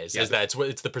statement is that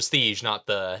it's the prestige, not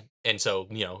the, and so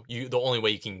the only way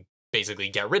you can basically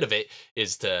get rid of it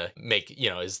is to make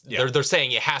they're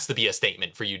saying it has to be a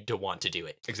statement for you to want to do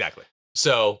it. Exactly.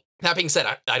 So that being said,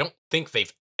 I don't think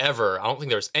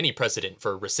there's any precedent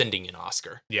for rescinding an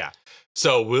Oscar. Yeah.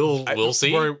 So we'll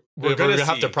see. We're gonna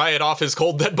have to pry it off his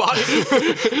cold dead body.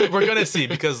 We're gonna see,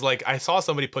 because like I saw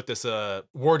somebody put this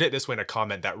word it this way in a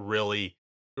comment that really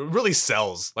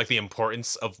sells like the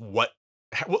importance of what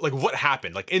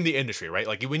happened like in the industry, right?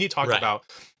 Like when you talk about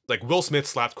like Will Smith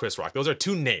slapped Chris Rock, those are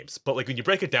two names, but like when you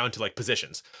break it down to like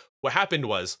positions, what happened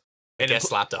was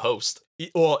slapped a host.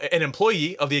 Well, an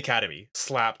employee of the Academy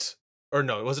slapped, or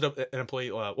no, was it an employee?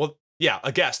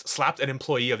 A guest slapped an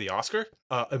employee of the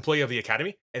employee of the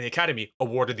Academy, and the Academy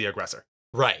awarded the aggressor.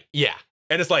 Right. Yeah.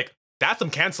 And it's like, that's some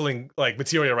canceling like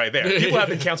material right there. People have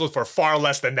been canceled for far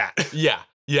less than that. Yeah.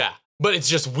 But it's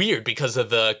just weird because of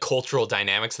the cultural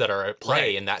dynamics that are at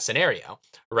play in that scenario,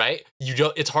 right?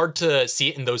 It's hard to see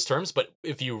it in those terms, but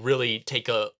if you really take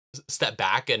a step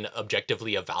back and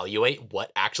objectively evaluate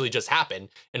what actually just happened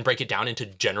and break it down into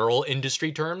general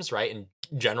industry terms, right? And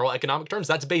general economic terms,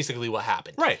 that's basically what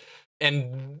happened. Right.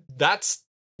 And that's,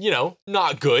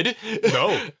 not good.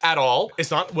 No. At all.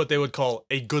 It's not what they would call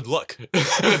a good look.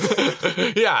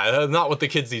 Yeah, not what the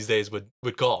kids these days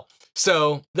would call.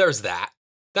 So there's that.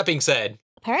 That being said,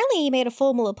 apparently he made a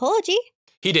formal apology.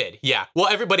 He did, yeah. Well,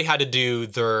 everybody had to do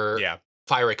their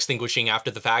fire extinguishing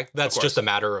after the fact. That's just a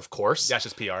matter of course. That's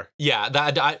just PR.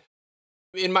 Yeah,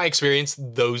 in my experience,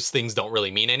 those things don't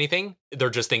really mean anything. They're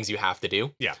just things you have to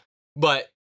do. Yeah. But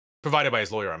provided by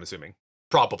his lawyer, I'm assuming.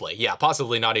 Probably, yeah.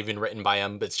 Possibly not even written by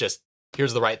him, but it's just,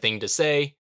 here's the right thing to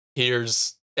say.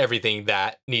 Here's everything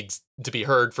that needs to be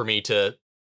heard for me to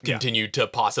continue to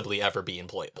possibly ever be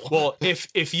employable. Well,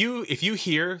 if you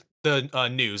hear the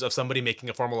news of somebody making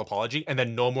a formal apology and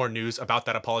then no more news about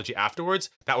that apology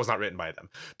afterwards, that was not written by them.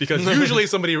 Because usually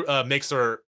somebody makes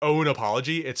their own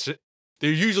apology,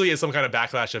 there usually is some kind of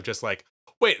backlash of just like,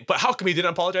 wait, but how come he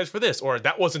didn't apologize for this, or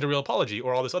that wasn't a real apology,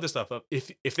 or all this other stuff.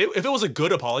 If it was a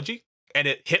good apology and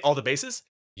it hit all the bases,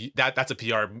 that's a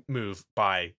PR move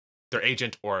by their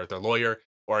agent or their lawyer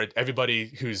or everybody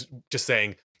who's just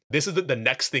saying, this is the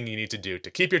next thing you need to do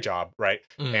to keep your job, right?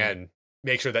 And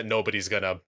make sure that nobody's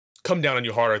gonna come down on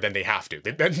you harder than they have to.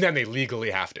 Then they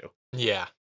legally have to. Yeah.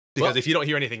 Because if you don't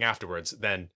hear anything afterwards,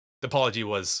 then the apology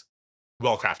was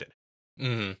well crafted.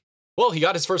 Mm-hmm. Well, he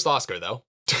got his first Oscar though.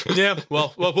 Yeah.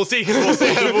 Well, we'll see.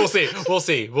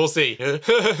 We'll see.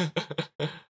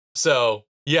 So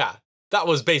yeah, that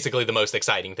was basically the most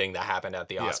exciting thing that happened at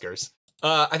the Oscars.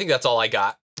 I think that's all I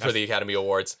got for the Academy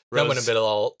Awards. That went a bit a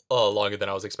little longer than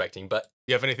I was expecting, but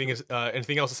you have anything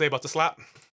else to say about the slap?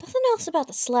 Nothing else about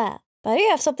the slap, but I do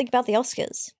have something about the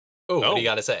Oscars. Oh, what do you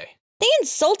got to say? They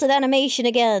insulted animation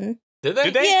again. Did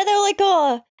they? Yeah, they're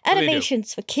like,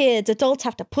 animation's for kids. Adults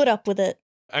have to put up with it.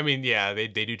 I mean, yeah, they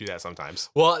do that sometimes.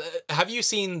 Well, have you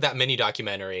seen that mini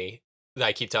documentary that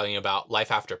I keep telling you about,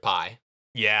 Life After Pi?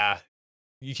 Yeah.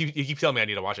 You keep telling me I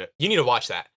need to watch it. You need to watch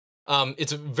that.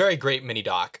 It's a very great mini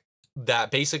doc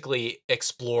that basically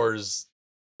explores,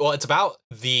 well, it's about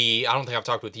I don't think I've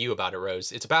talked with you about it,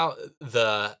 Rose. It's about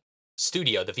the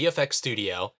studio, the VFX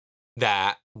studio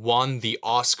that won the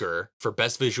Oscar for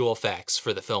Best Visual Effects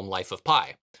for the film Life of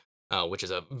Pi, which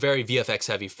is a very VFX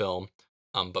heavy film,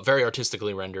 but very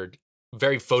artistically rendered,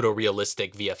 very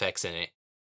photorealistic VFX in it.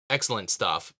 Excellent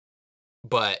stuff.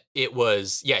 But it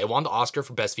won the Oscar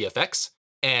for Best VFX,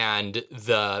 and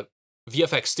the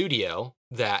VFX studio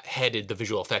that headed the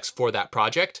visual effects for that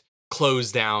project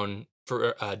closed down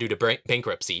due to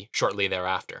bankruptcy shortly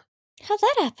thereafter. How'd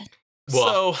that happen?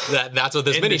 Well, that's what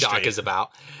this mini doc is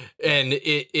about, and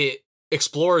it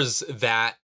explores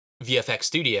that VFX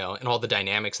studio and all the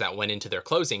dynamics that went into their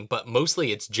closing. But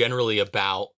mostly, it's generally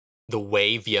about the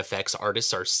way VFX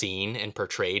artists are seen and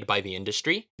portrayed by the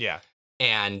industry. Yeah,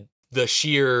 and the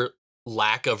sheer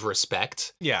lack of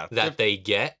respect that they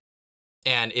get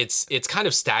And it's kind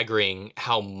of staggering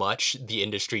how much the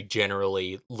industry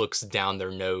generally looks down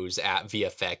their nose at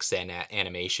VFX and at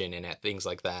animation and at things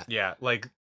like that. Yeah, like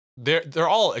they're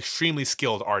all extremely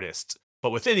skilled artists, but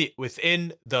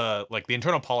within the like the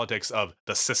internal politics of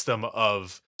the system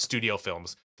of studio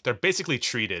films, they're basically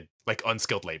treated like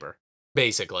unskilled labor.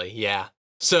 Basically, yeah.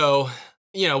 So,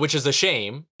 which is a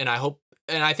shame, and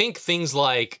I think things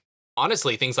like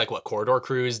what Corridor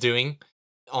Crew is doing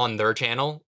on their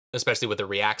channel, especially with the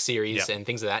React series and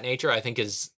things of that nature, I think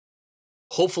is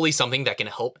hopefully something that can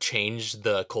help change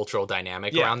the cultural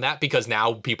dynamic around that, because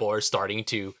now people are starting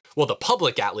to, well, the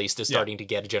public at least is starting to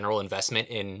get a general investment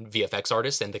in VFX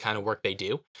artists and the kind of work they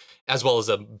do, as well as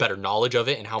a better knowledge of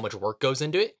it and how much work goes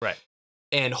into it. Right.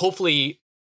 And hopefully,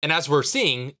 and as we're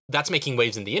seeing, that's making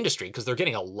waves in the industry because they're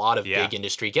getting a lot of big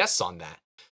industry guests on that.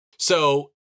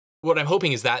 So what I'm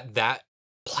hoping is that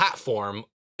platform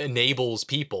enables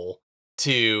people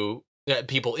in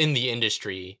the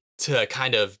industry to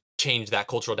kind of change that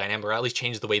cultural dynamic, or at least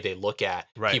change the way they look at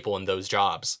people in those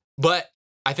jobs. But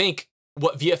I think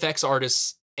what VFX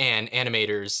artists and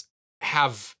animators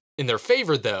have in their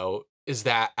favor, though, is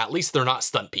that at least they're not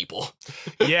stunt people.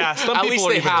 Yeah, stunt people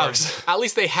are even worse. At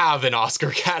least they have an Oscar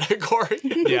category.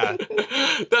 Yeah.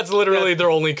 That's literally their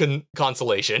only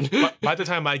consolation. By the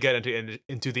time I get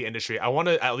into the industry, I want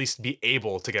to at least be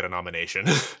able to get a nomination.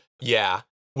 Yeah,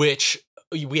 which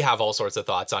we have all sorts of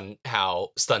thoughts on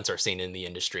how stunts are seen in the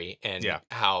industry and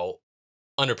how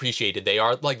unappreciated they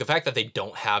are. Like the fact that they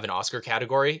don't have an Oscar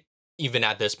category, even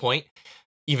at this point,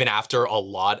 even after a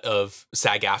lot of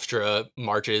SAG-AFTRA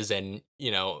marches and,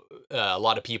 a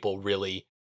lot of people really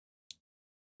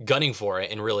gunning for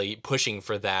it and really pushing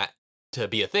for that to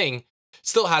be a thing,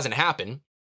 still hasn't happened.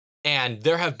 And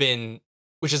there have been,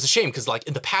 which is a shame, because like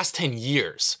in the past 10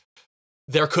 years,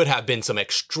 there could have been some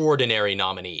extraordinary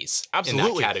nominees in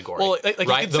that category. Well,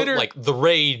 right? The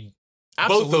Raid,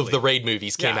 both of the Raid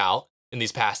movies came out in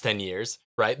these past 10 years,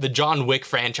 right? The John Wick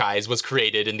franchise was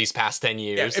created in these past 10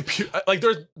 years.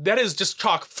 Yeah, that is just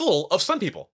chock full of stunt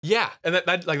people. Yeah. And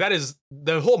that is,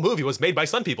 the whole movie was made by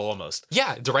stunt people almost.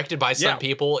 Yeah, directed by stunt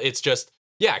people. It's just,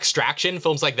 Extraction,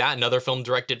 films like that, another film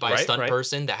directed by a stunt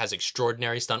person that has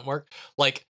extraordinary stunt work.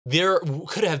 Like, there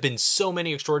could have been so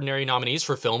many extraordinary nominees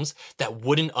for films that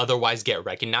wouldn't otherwise get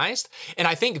recognized. And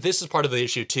I think this is part of the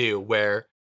issue too, where,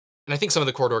 and I think some of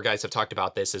the Corridor guys have talked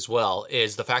about this as well,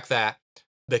 is the fact that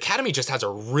the Academy just has a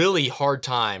really hard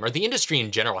time, or the industry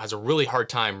in general has a really hard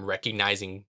time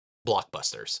recognizing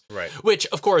blockbusters. Right. Which,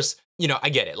 of course, I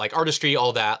get it. Like artistry,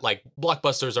 all that, like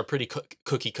blockbusters are pretty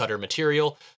cookie cutter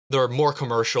material. They're more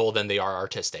commercial than they are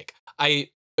artistic. I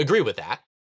agree with that.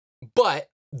 But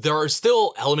there are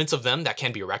still elements of them that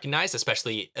can be recognized,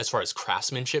 especially as far as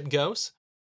craftsmanship goes.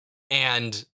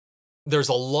 And there's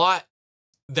a lot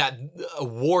that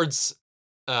awards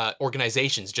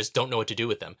organizations just don't know what to do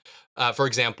with them. For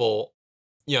example,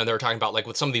 they were talking about like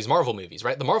with some of these Marvel movies,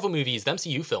 right? The Marvel movies, the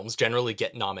MCU films generally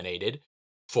get nominated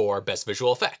for Best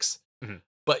Visual Effects. Mm-hmm.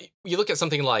 But you look at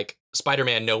something like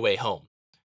Spider-Man No Way Home,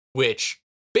 which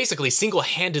basically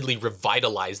single-handedly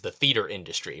revitalized the theater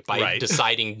industry by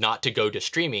deciding not to go to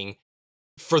streaming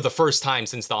for the first time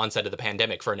since the onset of the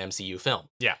pandemic for an MCU film.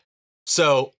 Yeah.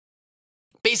 So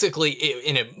basically,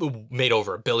 it made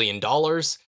over $1 billion.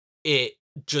 It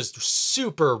just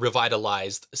super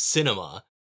revitalized cinema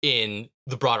in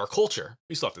the broader culture.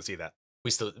 We still have to see that.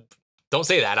 We still don't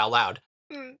say that out loud.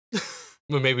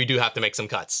 But maybe we do have to make some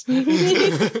cuts.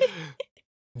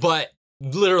 But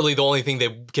literally the only thing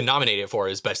they can nominate it for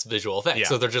is Best Visual Effects. Yeah.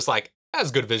 So they're just like,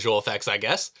 that's good visual effects, I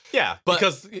guess. Yeah, but,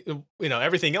 because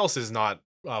everything else is not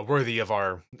worthy of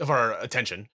our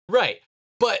attention. Right.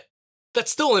 But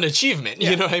that's still an achievement,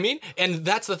 you know what I mean? And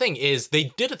that's the thing, is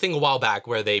they did a thing a while back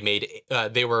where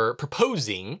they were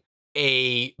proposing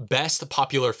a Best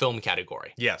Popular Film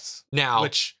category. Yes. Now,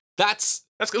 which that's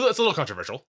a little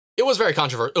controversial. It was very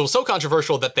controversial. It was so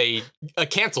controversial that they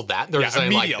canceled that. They're just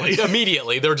immediately.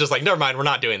 Immediately. They were just like, never mind, we're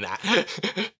not doing that.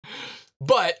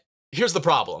 But here's the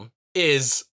problem,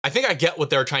 is I think I get what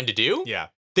they're trying to do. Yeah.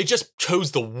 They just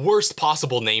chose the worst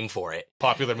possible name for it.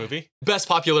 Popular movie? Best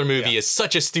Popular Movie is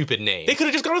such a stupid name. They could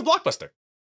have just gone with Blockbuster.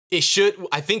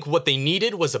 I think what they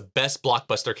needed was a Best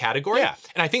Blockbuster category. Yeah.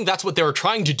 And I think that's what they were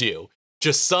trying to do.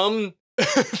 Just some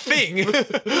thing.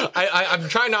 I'm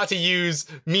trying not to use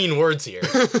mean words here.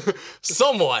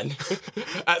 Someone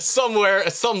at some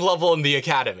level in the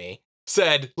Academy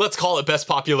said, let's call it Best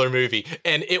Popular Movie.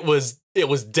 And it was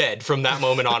dead from that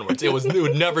moment onwards. It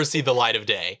would never see the light of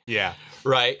day. Yeah.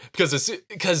 right?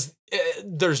 Because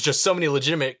there's just so many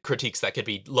legitimate critiques that could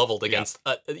be leveled against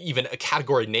even a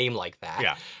category name like that.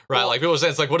 Yeah. Right. Well, like people say,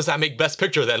 it's like, what does that make Best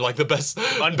Picture then? Like the best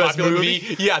Unpopular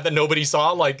movie? Yeah, that nobody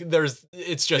saw. Like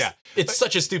it's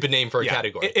such a stupid name for a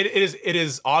category. It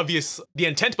is obvious. The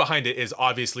intent behind it is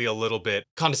obviously a little bit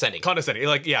condescending.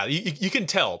 Like, yeah, you can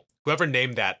tell whoever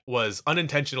named that was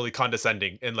unintentionally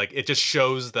condescending, and like it just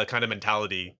shows the kind of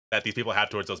mentality that these people have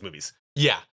towards those movies.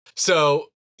 Yeah. So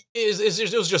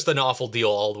it was just an awful deal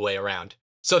all the way around.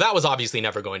 So that was obviously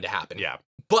never going to happen. Yeah.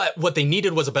 But what they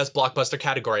needed was a best blockbuster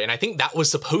category, and I think that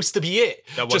was supposed to be it.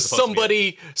 Just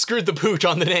somebody screwed the pooch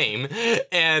on the name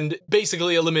and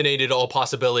basically eliminated all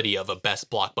possibility of a best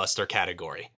blockbuster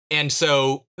category. And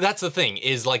so that's the thing,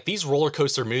 is like these roller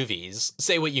coaster movies,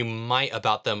 say what you might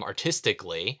about them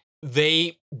artistically,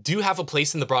 they do have a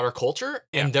place in the broader culture,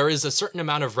 and there is a certain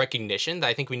amount of recognition that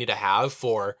I think we need to have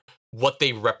for what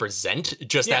they represent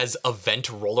just as event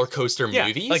roller coaster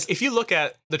movies. Like if you look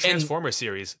at the Transformers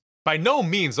series, by no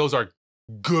means those are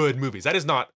good movies. That is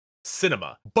not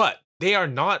cinema, but they are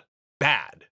not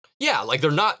bad. Yeah, like they're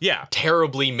not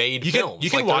terribly made films. You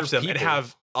can watch them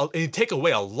and take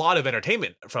away a lot of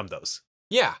entertainment from those.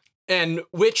 Yeah, and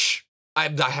which I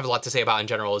have a lot to say about in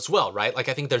general as well, right? Like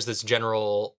I think there's this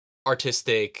general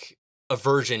artistic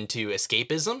aversion to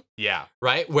escapism. Yeah.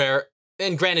 Right?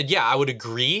 And granted, I would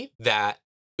agree that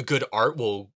good art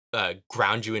will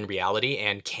ground you in reality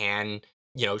and can,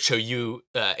 show you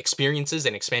experiences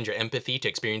and expand your empathy to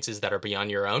experiences that are beyond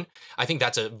your own. I think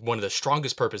that's one of the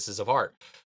strongest purposes of art.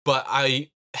 But I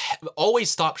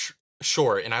always stop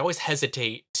short, and I always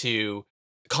hesitate to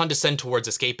condescend towards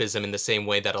escapism in the same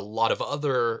way that a lot of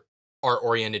other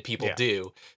art-oriented people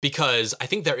do, because I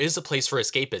think there is a place for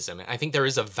escapism, and I think there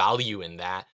is a value in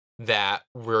that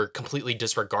we're completely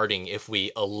disregarding if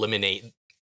we eliminate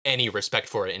any respect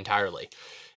for it entirely.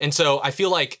 And so I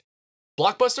feel like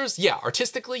blockbusters,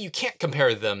 artistically, you can't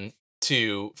compare them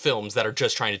to films that are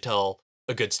just trying to tell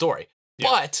a good story. Yeah.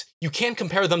 But you can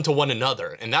compare them to one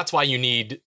another, and that's why you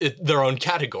need their own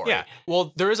category. Yeah.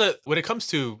 Well, there is when it comes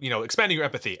to, expanding your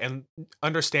empathy and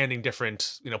understanding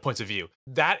different, points of view,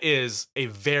 that is a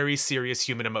very serious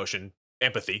human emotion,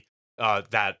 empathy,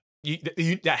 that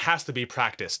has to be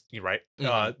practiced, right?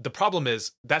 Mm-hmm. The problem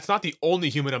is that's not the only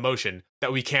human emotion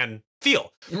that we can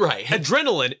feel. Right.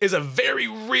 Adrenaline is a very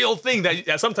real thing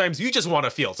that sometimes you just want to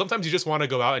feel. Sometimes you just want to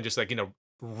go out and just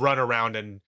run around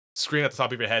and scream at the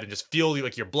top of your head and just feel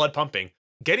like your blood pumping.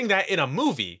 Getting that in a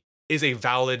movie is a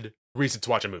valid reason to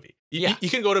watch a movie. You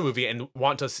can go to a movie and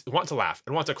want to laugh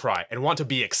and want to cry and want to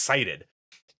be excited.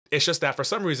 It's just that for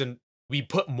some reason we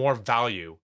put more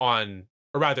value on,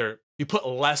 or rather, you put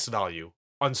less value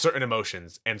on certain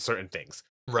emotions and certain things.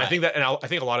 Right. I think that, and I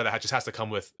think a lot of that just has to come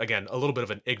with, again, a little bit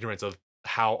of an ignorance of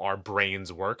how our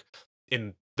brains work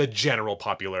in the general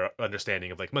popular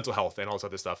understanding of like mental health and all this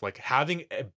other stuff. Like having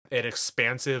an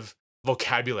expansive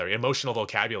vocabulary, emotional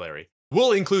vocabulary,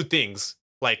 will include things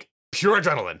like pure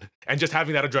adrenaline and just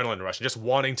having that adrenaline rush and just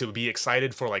wanting to be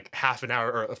excited for like half an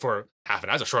hour, or for half an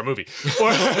hour, that's a short movie,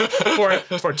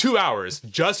 for 2 hours,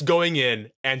 just going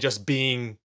in and just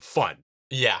being fun.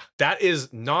 Yeah. That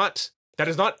is not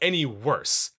any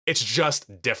worse. It's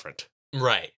just different.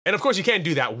 Right. And of course you can't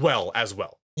do that as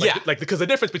well. Because the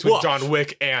difference between John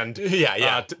Wick and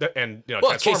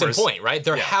case in point, right?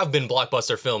 There have been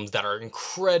blockbuster films that are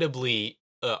incredibly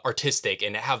artistic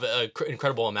and have an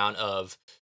incredible amount of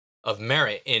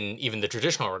merit in even the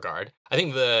traditional regard. I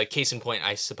think the case in point,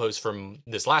 I suppose, from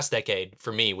this last decade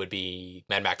for me would be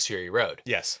Mad Max Fury Road.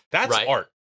 Yes, that's art.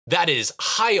 That is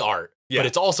high art, but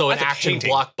it's also an action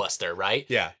blockbuster, right?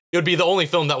 Yeah. It would be the only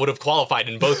film that would have qualified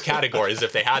in both categories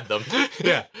if they had them.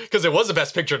 Yeah. Because it was a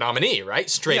Best Picture nominee, right?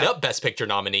 Straight up Best Picture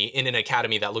nominee in an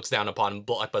academy that looks down upon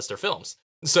blockbuster films.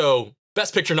 So,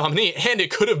 Best Picture nominee, and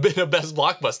it could have been a Best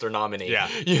Blockbuster nominee. Yeah.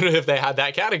 If they had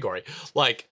that category.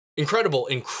 Like, incredible,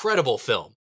 incredible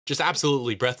film. Just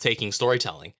absolutely breathtaking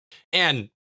storytelling.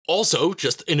 And also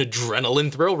just an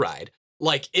adrenaline thrill ride.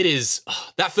 Like, it is,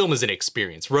 that film is an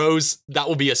experience. Rose, that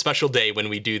will be a special day when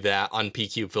we do that on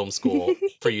PQ Film School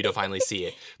for you to finally see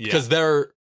it. Because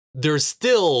there's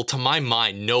still, to my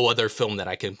mind, no other film that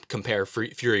I can compare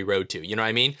Fury Road to. You know what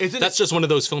I mean? That's just one of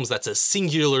those films that's a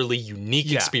singularly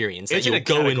unique experience that you'll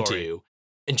go into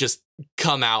and just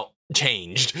come out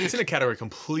changed. It's in a category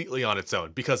completely on its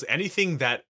own, because anything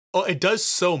that, it does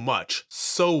so much,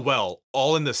 so well,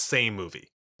 all in the same movie.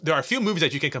 There are a few movies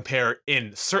that you can compare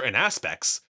in certain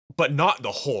aspects, but not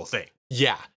the whole thing.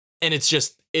 Yeah. And it's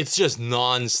just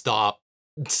nonstop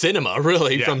cinema,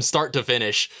 really, from start to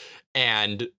finish.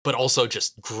 But also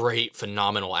just great,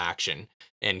 phenomenal action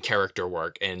and character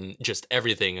work and just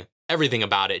everything everything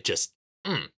about it just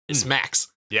it smacks.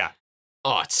 Yeah.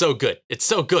 Oh, it's so good. It's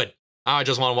so good. I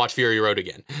just want to watch Fury Road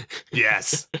again.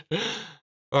 Yes.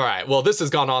 All right. Well, this has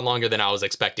gone on longer than I was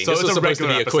expecting. So this was supposed to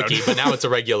be a episode. quickie, but now it's a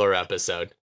regular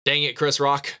episode. Dang it, Chris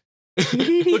Rock. Look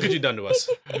what you've done to us.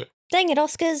 Dang it,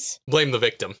 Oscars. Blame the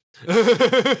victim.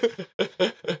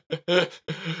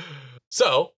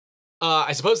 So,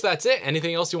 I suppose that's it.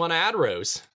 Anything else you want to add,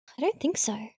 Rose? I don't think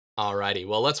so. Alrighty,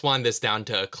 well, let's wind this down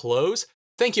to a close.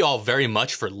 Thank you all very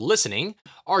much for listening.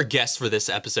 Our guest for this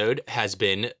episode has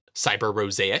been Cyber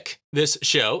Rosaic. This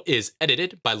show is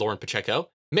edited by Lauren Pacheco,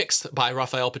 mixed by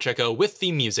Rafael Pacheco, with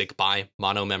the music by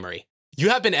Mono Memory. You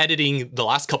have been editing the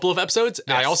last couple of episodes.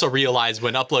 Yes. I also realized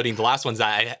when uploading the last ones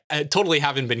that I totally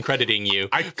haven't been crediting you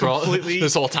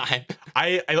this whole time.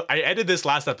 I edited this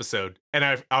last episode, and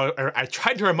I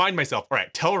tried to remind myself, all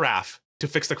right, tell Raph to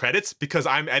fix the credits because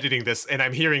I'm editing this and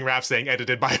I'm hearing Raph saying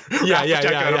edited by Raph Pacheco,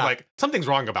 and I'm like, something's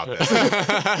wrong about this.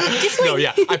 No,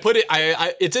 yeah, I put it.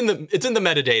 It's in the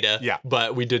metadata. Yeah,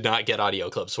 but we did not get audio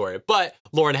clips for it. But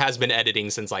Lauren has been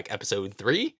editing since like episode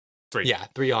 3. 3. Yeah,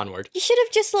 3 onward. You should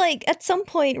have just, like, at some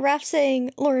point, Raph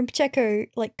saying Lauren Pacheco,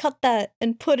 like, cut that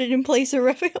and put it in place of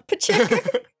Rafael Pacheco.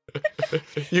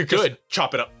 You could. Just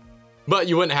chop it up. But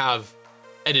you wouldn't have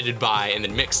edited by and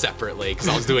then mixed separately, because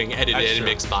I was doing edited and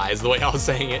mixed by is the way I was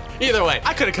saying it. Either way.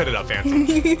 I could have cut it up,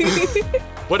 fancy.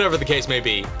 Whatever the case may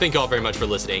be, thank you all very much for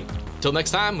listening. Till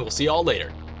next time, we'll see you all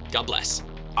later. God bless.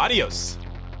 Adios.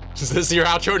 Is this your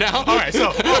outro now? All right,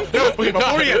 so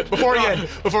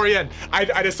before we end,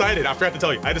 I decided, I forgot to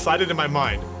tell you, I decided in my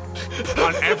mind,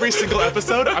 on every single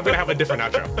episode, I'm gonna have a different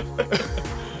outro.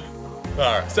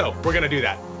 All right, so we're gonna do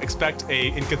that. Expect a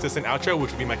inconsistent outro,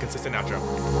 which will be my consistent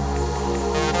outro.